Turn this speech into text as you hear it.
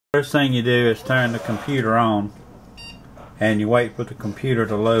First thing you do is turn the computer on and you wait for the computer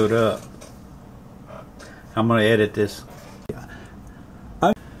to load up. I'm going to edit this.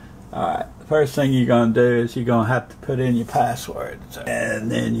 Alright, first thing you're going to do is you're going to have to put in your password. And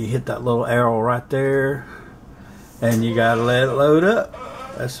then you hit that little arrow right there and you got to let it load up.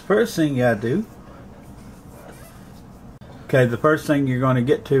 That's the first thing you got to do. Okay, the first thing you're going to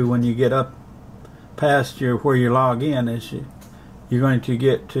get to when you get up past where you log in is you're going to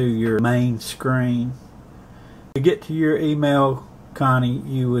get to your main screen. To get to your email, Connie,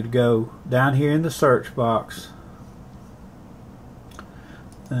 you would go down here in the search box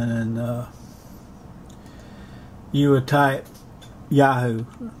and you would type Yahoo.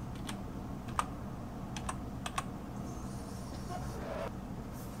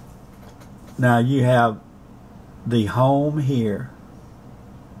 Now you have the home here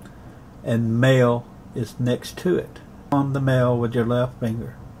and mail is next to it. On the mail with your left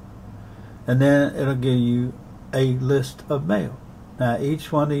finger, and then it'll give you a list of mail. Now each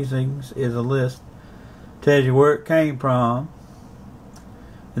one of these things is a list, tells you where it came from,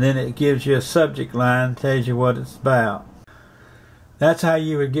 and then it gives you a subject line, tells you what it's about. That's how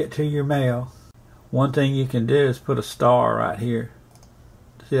you would get to your mail. One thing you can do is put a star right here.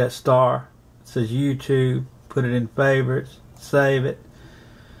 See that star? It says YouTube. Put it in favorites, save it,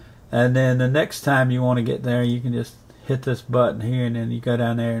 and then the next time you want to get there, you can just hit this button here, and then you go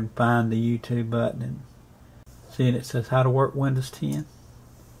down there and find the YouTube button, and see, and it says how to work Windows 10.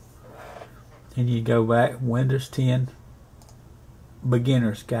 And you go back, Windows 10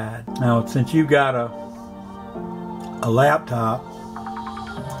 Beginner's Guide. Now, since you got a laptop,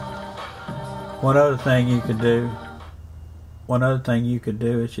 one other thing you could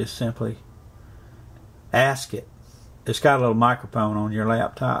do is just simply ask it. It's got a little microphone on your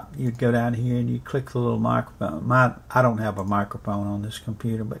laptop. You'd go down here and you click the little microphone. I don't have a microphone on this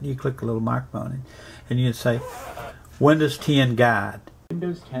computer, but you click the little microphone and you'd say Windows 10 Guide.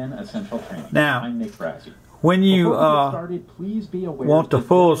 Windows 10 Essential Training. Now, I'm Nick Brasey. When you please be aware want the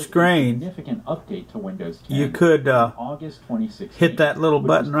full screen, significant update to Windows 10 you could August 2016, hit that little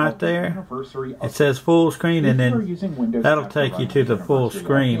button right there. It says full screen, and then that'll take you to the full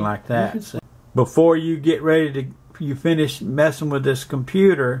screen like that. So before you get ready to you finish messing with this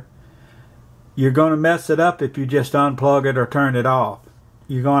computer, you're going to mess it up if you just unplug it or turn it off.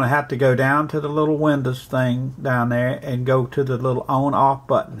 You're going to have to go down to the little Windows thing down there and go to the little on-off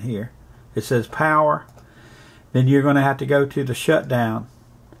button here. It says power. Then you're going to have to go to the shutdown.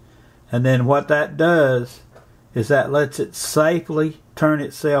 And then what that does is that lets it safely turn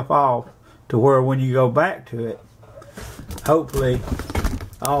itself off to where when you go back to it, hopefully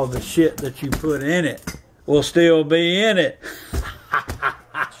all the shit that you put in it will still be in it.